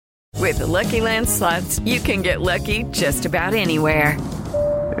With the Lucky Land Slots, you can get lucky just about anywhere.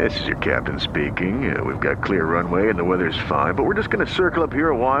 This is your captain speaking. We've got clear runway and the weather's fine, but we're just going to circle up here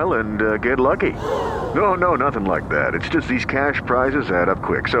a while and get lucky. No, nothing like that. It's just these cash prizes add up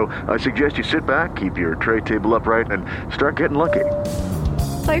quick. So I suggest you sit back, keep your tray table upright, and start getting lucky.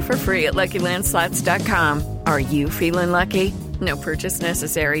 Play for free at LuckyLandSlots.com. Are you feeling lucky? No purchase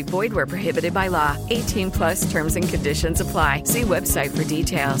necessary. Void where prohibited by law. 18 plus terms and conditions apply. See website for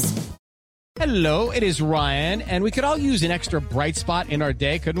details. Hello, it is Ryan, and we could all use an extra bright spot in our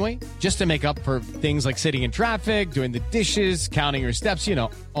day, couldn't we? Just to make up for things like sitting in traffic, doing the dishes, counting your steps, you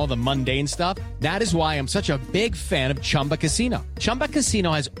know, all the mundane stuff. That is why I'm such a big fan of Chumba Casino. Chumba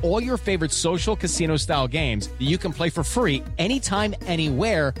Casino has all your favorite social casino-style games that you can play for free anytime,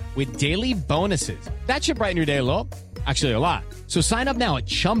 anywhere with daily bonuses. That should brighten your day a little. Actually, a lot. So sign up now at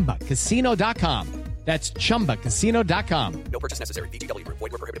ChumbaCasino.com. That's ChumbaCasino.com. No purchase necessary. VGW Group.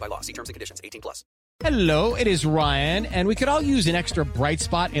 Void where prohibited by law. See terms and conditions. 18 plus. Hello, it is Ryan, and we could all use an extra bright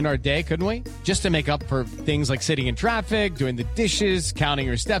spot in our day, couldn't we? Just to make up for things like sitting in traffic, doing the dishes, counting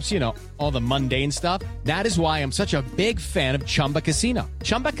your steps, you know, all the mundane stuff. That is why I'm such a big fan of Chumba Casino.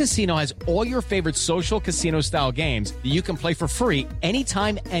 Chumba Casino has all your favorite social casino-style games that you can play for free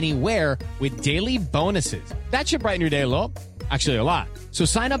anytime, anywhere with daily bonuses. That should brighten your day a little. Actually, a lot. So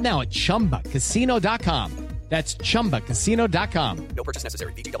sign up now at ChumbaCasino.com. That's ChumbaCasino.com. No purchase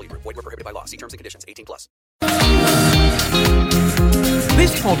necessary. VGW Group. Void where prohibited by law. See terms and conditions. 18 plus.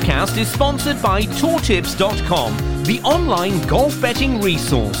 This podcast is sponsored by TourTips.com, the online golf betting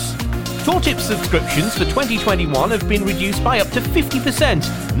resource. TourTips subscriptions for 2021 have been reduced by up to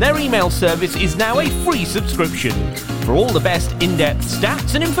 50%, and their email service is now a free subscription. For all the best in-depth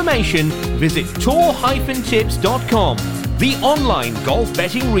stats and information, visit Tour-Tips.com, the online golf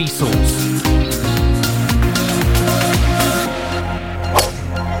betting resource.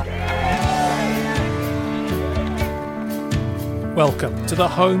 Welcome to the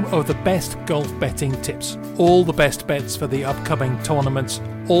home of the best golf betting tips. All the best bets for the upcoming tournaments,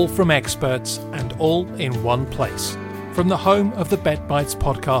 all from experts and all in one place. From the home of the Bet Bites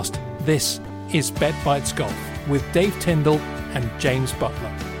podcast, this is Bet Bites Golf with Dave Tyndall and James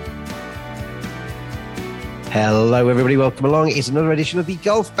Butler. Hello everybody, welcome along. It's another edition of the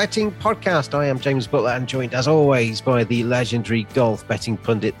Golf Betting Podcast. I am James Butler and joined as always by the legendary golf betting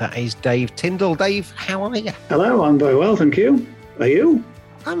pundit that is Dave Tyndall. Dave, how are you? Hello, I'm very well, thank you. Are you?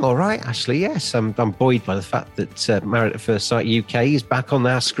 I'm all right, actually, yes. I'm buoyed by the fact that Married at First Sight UK is back on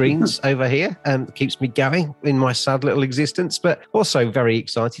our screens over here and keeps me going in my sad little existence, but also very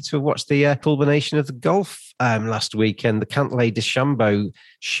excited to watch the culmination of the golf last weekend. The Cantlay DeChambeau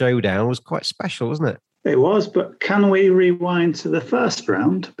showdown was quite special, wasn't it? It was, but can we rewind to the first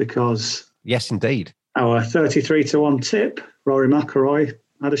round? Because yes, indeed. Our 33-1 tip, Rory McIlroy,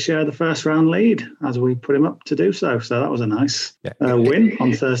 had a share of the first round lead as we put him up to do so. So that was a nice win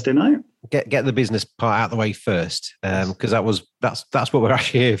on Thursday night. Get the business part out of the way first, because that's what we're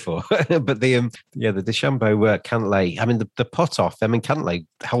actually here for. But the DeChambeau Cantlay, I mean the pot off. I mean Cantlay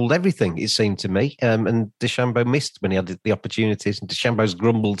held everything, it seemed to me, and DeChambeau missed when he had the opportunities. And DeChambeau's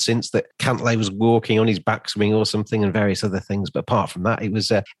grumbled since that Cantlay was walking on his backswing or something, and various other things. But apart from that, it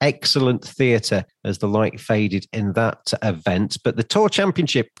was excellent theatre as the light faded in that event. But the Tour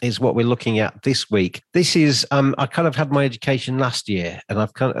Championship is what we're looking at this week. This is I kind of had my education last year, and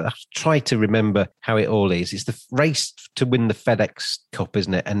I've tried to remember how it all is. It's the race to win the FedEx Cup,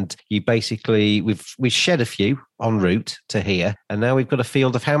 isn't it? And you basically we've shed a few en route to here, and now we've got a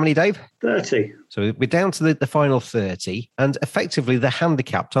field of how many, Dave? 30. So we're down to the final 30, and effectively they're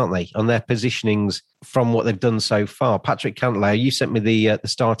handicapped, aren't they, on their positionings from what they've done so far. Patrick Cantlay, you sent me the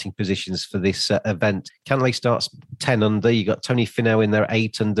starting positions for this event. Cantlay starts 10 under. You got Tony Finau in there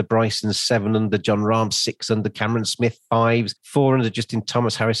 8 under, Bryson 7 under, John Rahm 6 under, Cameron Smith 5s, 4 under, Justin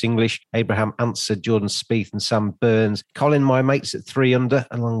Thomas, Harris English, Abraham Answer, Jordan Spieth and Sam Burns. Colin, my mates, at 3 under,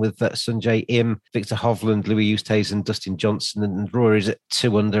 along with Sungjae Im, Victor Hovland, Louis Oosthuizen, Dustin Johnson, and Rory's at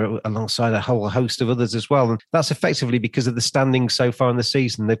 2 under, alongside a whole host of others as well. And that's effectively because of the standings so far in the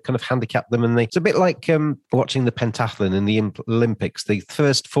season. They've kind of handicapped them, and it's a bit like watching the pentathlon in the Olympics. The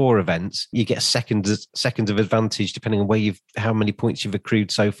first 4 events, you get seconds of advantage depending on how many points you've accrued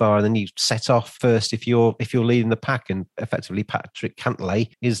so far, and then you set off first if you're leading the pack. And effectively, Patrick Cantlay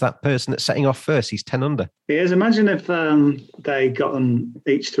is that person that's setting off first. He's 10 under. He is. Imagine if they got them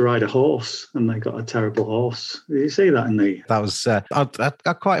each to ride a horse, and they got a terrible horse. Did you see that in the? That was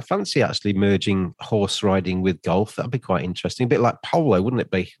I quite fancy actually merging horse riding with golf. That'd be quite interesting. A bit like polo, wouldn't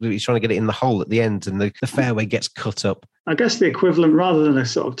it be? He's trying to get it in the hole at the end, and the fairway gets cut up. I guess the equivalent, rather than a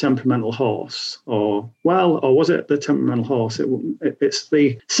sort of temperamental horse, or was it the temperamental horse? It's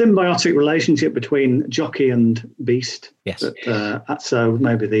the symbiotic relationship between jockey and beast. Yes. So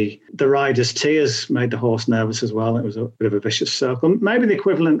maybe the rider's tears made the horse nervous as well. It was a bit of a vicious circle. Maybe the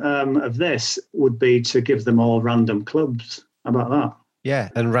equivalent of this would be to give them all random clubs. How about that? Yeah,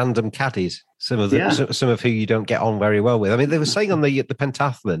 and random caddies. Some of who you don't get on very well with. I mean, they were saying on the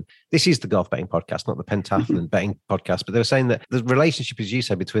pentathlon, this is the golf betting podcast, not the pentathlon betting podcast, but they were saying that the relationship, as you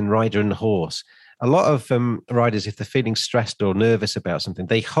say, between rider and horse, a lot of riders, if they're feeling stressed or nervous about something,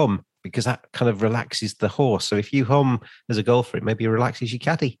 they hum because that kind of relaxes the horse. So if you hum as a golfer, it maybe relaxes your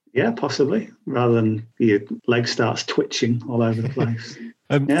caddy. Yeah, possibly, rather than your leg starts twitching all over the place.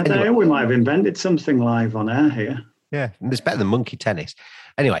 Anyway. We might have invented something live on air here. Yeah, and it's better than monkey tennis.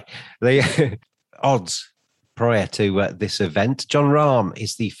 Anyway, the odds prior to this event, Jon Rahm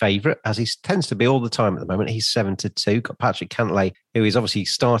is the favourite, as he tends to be all the time at the moment. He's 7-2. Got Patrick Cantlay, who is obviously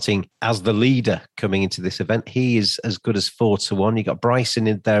starting as the leader coming into this event. He is as good as 4-1. You got Bryson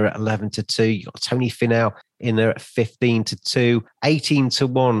in there at 11-2. You got Tony Finau in there at 15-2.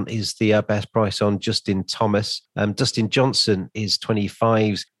 18-1 is the best price on Justin Thomas. Dustin Johnson is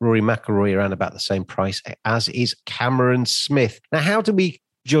 25s. Rory McIlroy around about the same price, as is Cameron Smith. Now, how do we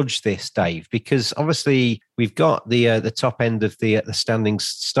judge this, Dave? Because obviously we've got the top end of the standings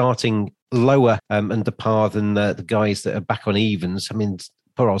starting lower under par than the guys that are back on evens. I mean,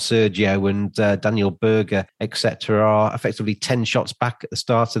 poor old Sergio and Daniel Berger, etc., are effectively 10 shots back at the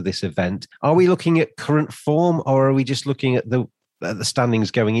start of this event. Are we looking at current form, or are we just looking at the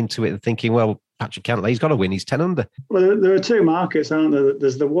standings going into it and thinking, well, Patrick Cantlay's got to win, he's 10 under? Well, there are two markets, aren't there?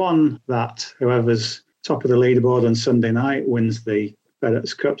 There's the one that whoever's top of the leaderboard on Sunday night wins the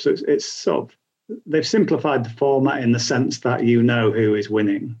FedEx Cup. So it's sort of, they've simplified the format in the sense that you know who is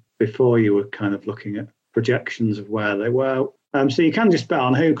winning. Before, you were kind of looking at projections of where they were. So you can just bet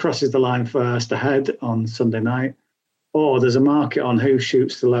on who crosses the line first ahead on Sunday night, or there's a market on who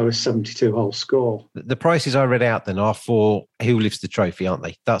shoots the lowest 72-hole score. The prices I read out then are for who lifts the trophy, aren't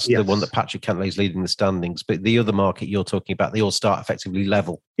they? That's the one that Patrick Cantlay's leading the standings. But the other market you're talking about, they all start effectively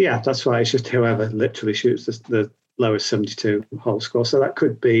level. Yeah, that's right. It's just whoever literally shoots the lowest 72-hole score. So that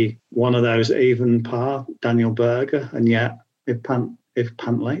could be one of those even par, Daniel Berger. And yet, if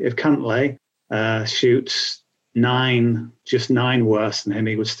Cantlay shoots just nine worse than him,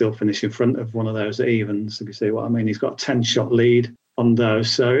 he would still finish in front of one of those evens, if you see what I mean. He's got a 10-shot lead on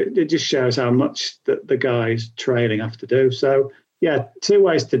those. So it just shows how much that the guys trailing have to do. So, yeah, two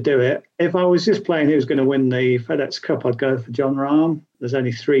ways to do it. If I was just playing who's going to win the FedEx Cup, I'd go for Jon Rahm. There's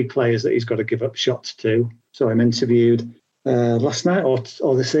only 3 players that he's got to give up shots to. So I'm interviewed last night or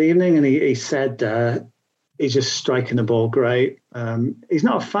this evening, and he said he's just striking the ball great. He's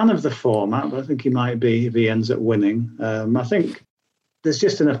not a fan of the format, but I think he might be if he ends up winning. I think there's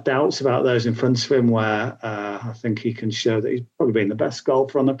just enough doubts about those in front of him where I think he can show that he's probably been the best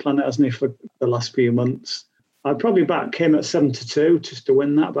golfer on the planet, hasn't he, for the last few months. I'd probably back him at 7-2 just to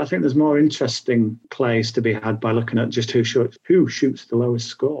win that, but I think there's more interesting plays to be had by looking at just who shoots the lowest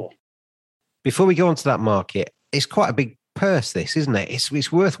score. Before we go on to that market, it's quite a big purse, this, isn't it?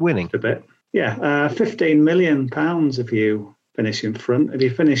 It's worth winning. A bit. Yeah, £15 million if you finish in front. If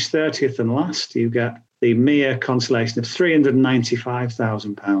you finish 30th and last, you get the mere consolation of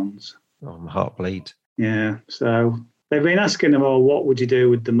 £395,000. Oh, my heart bleeds. Yeah, so they've been asking them all, what would you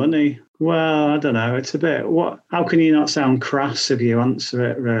do with the money? Well, I don't know. It's a bit, how can you not sound crass if you answer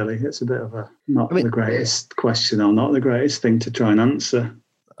it, really? It's a bit of the greatest question, or not the greatest thing to try and answer.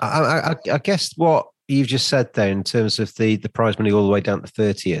 I guess what you've just said there in terms of the prize money all the way down to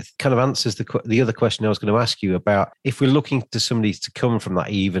 30th kind of answers the other question I was going to ask you about. If we're looking to somebody to come from that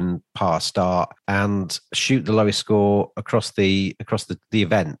even par start and shoot the lowest score across the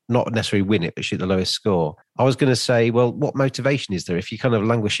event, not necessarily win it, but shoot the lowest score, I was going to say, well, what motivation is there? If you're kind of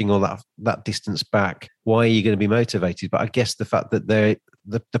languishing all that distance back, why are you going to be motivated? But I guess the fact that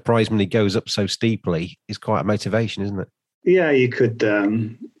the prize money goes up so steeply is quite a motivation, isn't it? Yeah, you could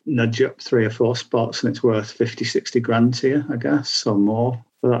nudge up 3 or 4 spots and it's worth 50, 60 grand to you, I guess, or more.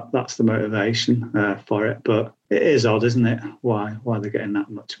 So that's the motivation for it. But it is odd, isn't it? Why they're getting that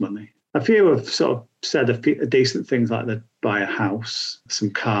much money? A few have sort of said a decent things like they'd buy a house,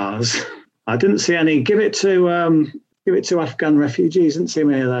 some cars. I didn't see any. Give it to Afghan refugees. Didn't see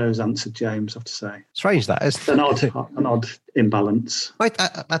many of those, answered James, I have to say. Strange that is. An odd imbalance.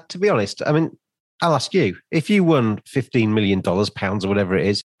 To be honest, I mean, I'll ask you, if you won $15 million, pounds or whatever it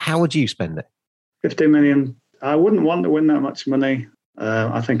is, how would you spend it? 15 million. I wouldn't want to win that much money.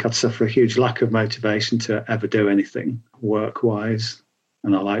 I think I'd suffer a huge lack of motivation to ever do anything work-wise.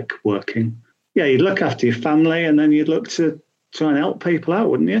 And I like working. Yeah, you'd look after your family and then you'd look to try and help people out,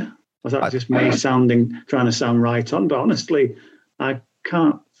 wouldn't you? Was that just me trying to sound right on? But honestly, I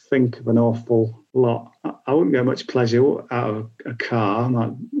can't think of an awful lot. I wouldn't get much pleasure out of a car.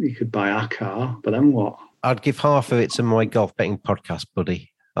 Like, you could buy a car, but then what? I'd give half of it to my golf betting podcast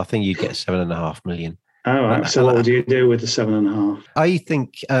buddy. I think you'd get 7.5 million. All right. So what would you do with the 7.5? I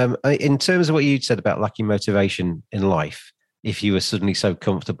think in terms of what you said about lacking motivation in life, if you were suddenly so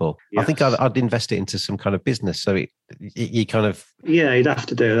comfortable, yes. I think I'd invest it into some kind of business. So you kind of... Yeah, you'd have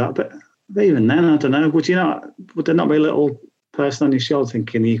to do that. But even then, I don't know. Would there not be a little person on your shoulder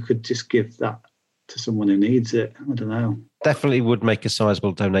thinking you could just give that to someone who needs it? I don't know. Definitely would make a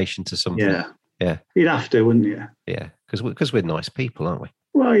sizable donation to something. Yeah. You'd have to, wouldn't you? Yeah, because we're nice people, aren't we?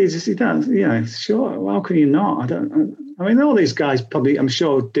 Well, you don't. Yeah, sure. Well, how can you not? I mean, all these guys probably, I'm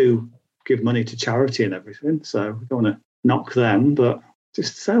sure, do give money to charity and everything. So we don't want to knock them, but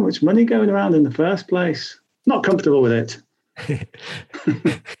just so much money going around in the first place. Not comfortable with it.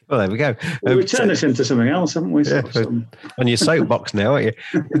 Well, there we go. We've turned this into something else, haven't we? Yeah, on your soapbox now, aren't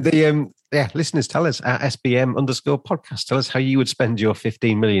you? Listeners, tell us at SBM_podcast. Tell us how you would spend your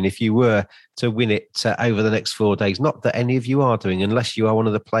 15 million if you were to win it over the next 4 days. Not that any of you are doing, unless you are one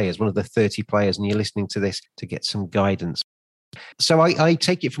of the players, one of the 30 players, and you're listening to this to get some guidance. So I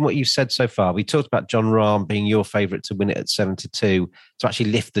take it from what you've said so far. We talked about Jon Rahm being your favourite to win it at 7-2 to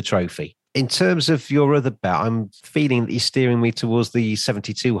actually lift the trophy. In terms of your other bet, I'm feeling that you're steering me towards the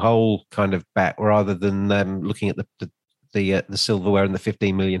 72-hole kind of bet rather than looking at the silverware and the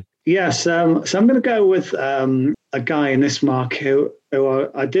 15 million. Yes, so I'm going to go with a guy in this market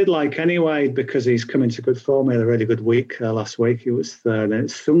who I did like anyway because he's come into good form. He had a really good week last week. He was third, and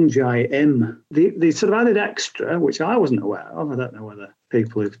it's Sungjae Im. The sort of added extra, which I wasn't aware of. I don't know whether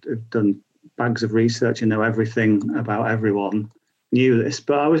people who've done bags of research and know everything about everyone knew this,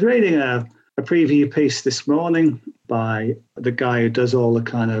 but I was reading a preview piece this morning by the guy who does all the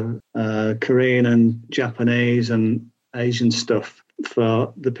kind of Korean and Japanese and Asian stuff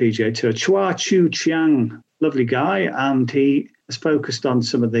for the PGA Tour. Chua Chu Chiang, lovely guy, and he has focused on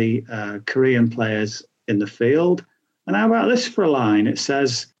some of the Korean players in the field. And how about this for a line? It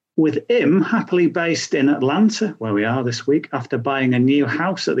says, with Im happily based in Atlanta, where we are this week, after buying a new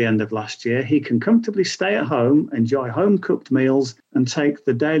house at the end of last year, he can comfortably stay at home, enjoy home-cooked meals, and take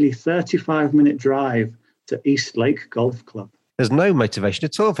the daily 35-minute drive to East Lake Golf Club. There's no motivation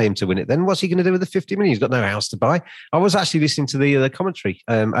at all for him to win it. Then what's he going to do with the 50 million? He's got no house to buy. I was actually listening to the commentary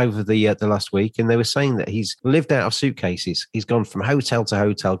over the last week, and they were saying that he's lived out of suitcases. He's gone from hotel to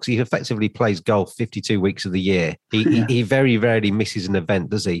hotel because he effectively plays golf 52 weeks of the year. He very rarely misses an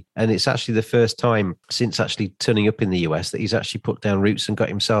event, does he? And it's actually the first time since actually turning up in the US that he's actually put down roots and got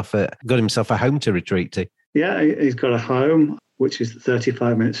himself a home to retreat to. Yeah, he's got a home, which is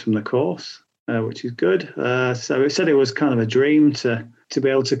 35 minutes from the course. Which is good. So it said it was kind of a dream to be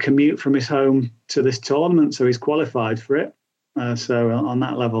able to commute from his home to this tournament. So he's qualified for it. So on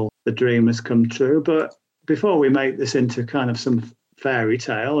that level, the dream has come true. But before we make this into kind of some fairy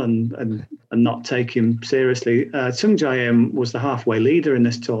tale and not take him seriously, Sungjae Im was the halfway leader in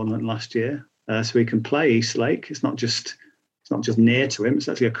this tournament last year. So he can play East Lake. It's not just near to him. It's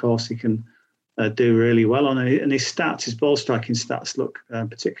actually a course he can do really well on. And his stats, his ball striking stats look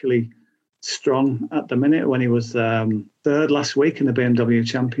particularly strong at the minute. When he was third last week in the BMW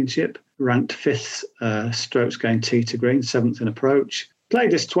Championship, ranked fifth strokes gained tee to green, seventh in approach. Played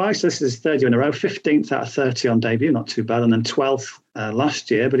this twice. This is his third year in a row. 15th out of 30 on debut, not too bad. And then 12th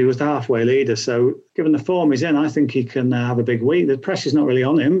last year, but he was the halfway leader. So given the form he's in, I think he can have a big week. The pressure's not really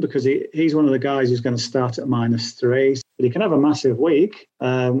on him because he's one of the guys who's going to start at -3. But he can have a massive week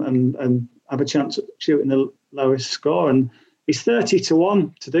and have a chance at shooting the lowest score. And he's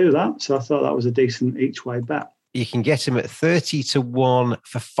 30-1 to do that. So I thought that was a decent each way bet. You can get him at 30-1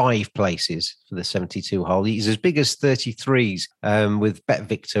 for 5 places for the 72 hole. He's as big as 33s with Bet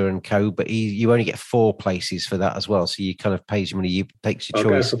Victor and co, but you only get 4 places for that as well. So you kind of pays your money, you takes your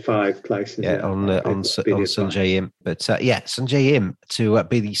choice. I'll go for 5 places. Yeah, on Sungjae Im. But Sungjae Im to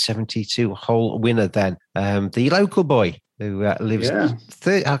be the 72 hole winner then. The local boy who lives,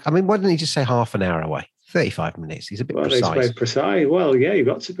 why didn't he just say half an hour away? 35 minutes. He's a bit precise. He's very precise. Well, yeah, you've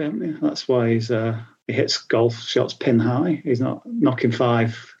got to be, haven't you? That's why he hits golf shots pin high. He's not knocking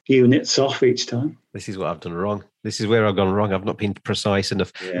 5 units off each time. This is what I've done wrong. This is where I've gone wrong. I've not been precise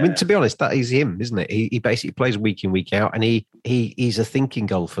enough. Yeah. I mean, to be honest, that is him, isn't it? He basically plays week in, week out, and he's a thinking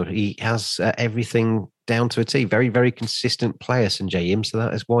golfer. He has everything down to a T. Very, very consistent player, Sungjae Im. So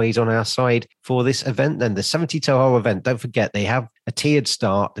that is why he's on our side for this event. Then the 72-hole event. Don't forget, they have a tiered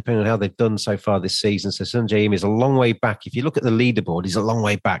start depending on how they've done so far this season. So Sungjae Im is a long way back. If you look at the leaderboard, he's a long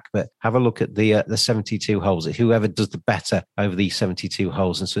way back. But have a look at the 72 holes. Whoever does the better over these 72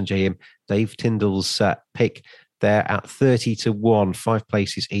 holes, and Sungjae Im, Dave Tyndall's pick. They're at 30-1, 5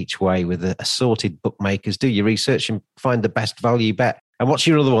 places each way with assorted bookmakers. Do your research and find the best value bet. And what's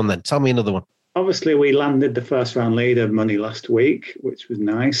your other one then? Tell me another one. Obviously, we landed the first round leader money last week, which was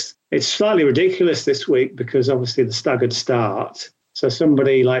nice. It's slightly ridiculous this week because obviously the staggered start. So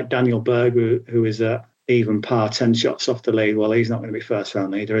somebody like Daniel Berg, who is at even par 10 shots off the lead, well, he's not going to be first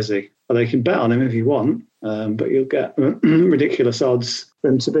round leader, is he? Well, they can bet on him if you want, but you'll get ridiculous odds for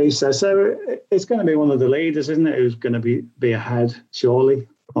him to be so. So it's going to be one of the leaders, isn't it, who's going to be ahead, surely,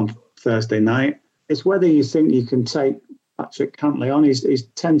 on Thursday night. It's whether you think you can take Patrick Cantlay on. He's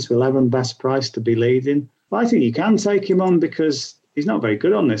 10 to 11 best price to be leading. But I think you can take him on because he's not very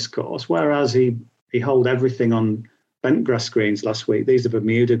good on this course, whereas he held everything on bent grass greens last week. These are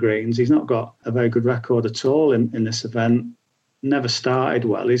Bermuda greens. He's not got a very good record at all in this event. Never started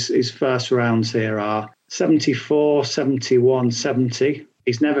well. His first rounds here are 74, 71, 70.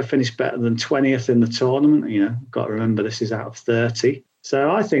 He's never finished better than 20th in the tournament. You know, got to remember this is out of 30.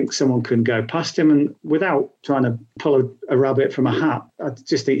 So I think someone can go past him, and without trying to pull a rabbit from a hat, I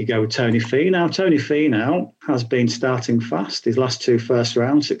just think you go with Tony Finau. Tony Finau has been starting fast. His last 2 first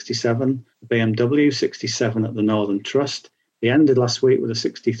rounds, 67 BMW, 67 at the Northern Trust. He ended last week with a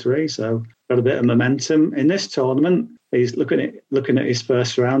 63, so got a bit of momentum. In this tournament, he's looking at his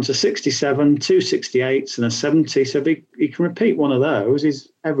first rounds, a 67, 2 68s and a 70. So if he can repeat one of those, he's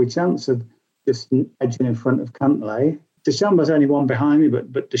every chance of just edging in front of Cantlay. DeChambeau's only one behind me,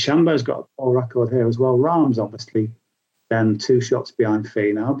 but DeChambeau's got a poor record here as well. Rahm's obviously then 2 shots behind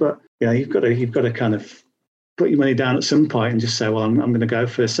Finau, but you've got to kind of put your money down at some point and just say, well, I'm going to go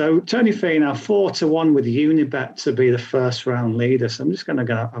for this. So Tony Finau 4-1 with Unibet to be the first round leader. So I'm just going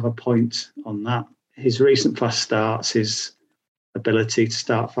to have a point on that. His recent fast starts, his ability to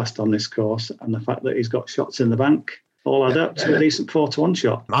start fast on this course, and the fact that he's got shots in the bank all add up to a decent 4-1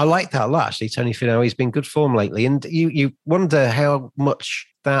 shot. I like that a lot, actually. Tony Finau, he's been good form lately. And you wonder how much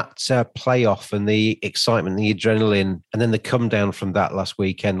that playoff and the excitement, the adrenaline, and then the come down from that last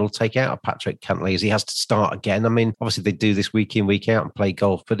weekend will take out of Patrick Cantlay as he has to start again. I mean, obviously they do this week in, week out and play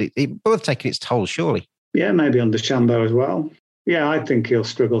golf, but it both taken its toll, surely. Yeah, maybe on DeChambeau as well. Yeah, I think he'll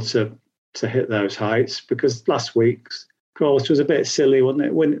struggle to hit those heights because last week's course was a bit silly, wasn't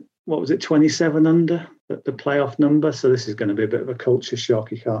it? What was it, 27 under? The playoff number. So this is going to be a bit of a culture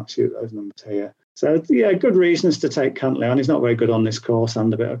shock. You can't shoot those numbers here. So yeah, good reasons to take Cantlay on. He's not very good on this course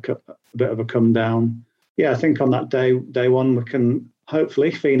and a bit of a come down. Yeah, I think on that day one, we can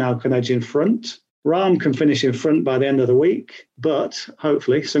hopefully Finau can edge in front. Rahm can finish in front by the end of the week, but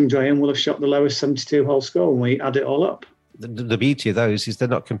hopefully Sungjae Im will have shot the lowest 72-hole score when we add it all up. The beauty of those is they're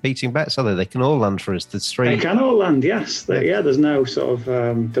not competing bets, are they? They can all land for us. There's 3. They can all land, yes. There's no sort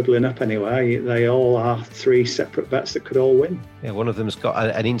of doubling up anywhere. They all are 3 separate bets that could all win. Yeah, one of them's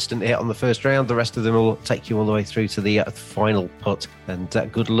got an instant hit on the first round. The rest of them will take you all the way through to the final putt. And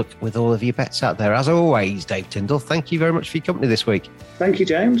good luck with all of your bets out there. As always, Dave Tyndall, thank you very much for your company this week. Thank you,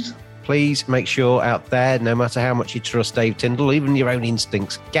 James. Please make sure out there, no matter how much you trust Dave Tyndall, even your own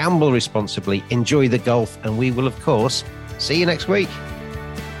instincts, gamble responsibly, enjoy the golf, and we will, of course, see you next week.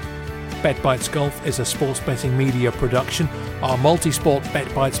 Bet Bites Golf is a sports betting media production. Our multi-sport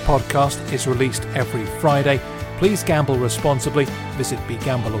Bet Bites podcast is released every Friday. Please gamble responsibly. Visit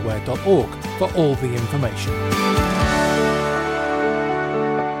begambleaware.org for all the information.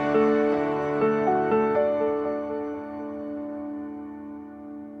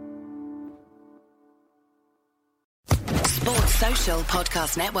 Sports Social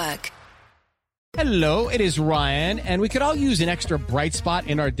Podcast Network. Hello, it is Ryan, and we could all use an extra bright spot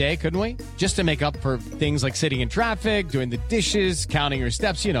in our day, couldn't we? Just to make up for things like sitting in traffic, doing the dishes, counting your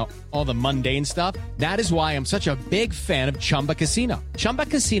steps, all the mundane stuff. That is why I'm such a big fan of Chumba Casino. Chumba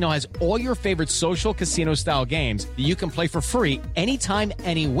Casino has all your favorite social casino-style games that you can play for free anytime,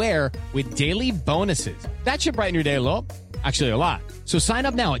 anywhere with daily bonuses. That should brighten your day a little. Actually, a lot. So sign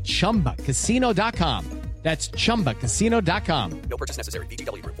up now at ChumbaCasino.com. That's ChumbaCasino.com. No purchase necessary.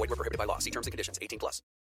 VGW Group. Void where prohibited by law. See terms and conditions. 18+.